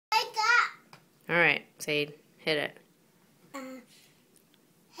All right, Sadie, hit it.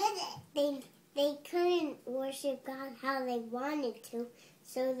 They couldn't worship God how they wanted to,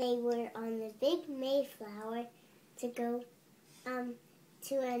 so they were on the big Mayflower to go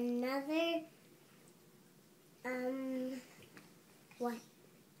to another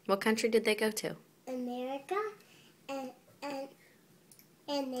What country did they go to? America, and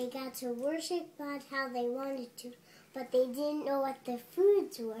they got to worship God how they wanted to, but they didn't know what the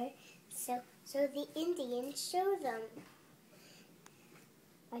foods were, so the Indians showed them.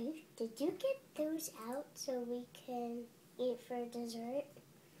 Did you get those out so we can eat for dessert?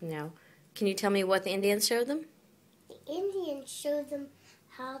 No. Can you tell me what the Indians showed them? The Indians showed them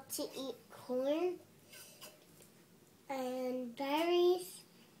how to eat corn and berries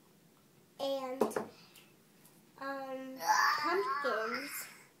and pumpkins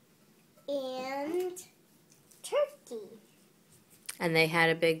and turkey. And they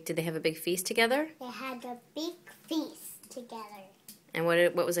had did they have a big feast together? They had a big feast together. And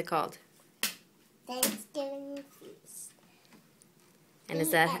what was it called? Thanksgiving feast. And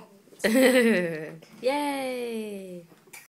is that... Yay!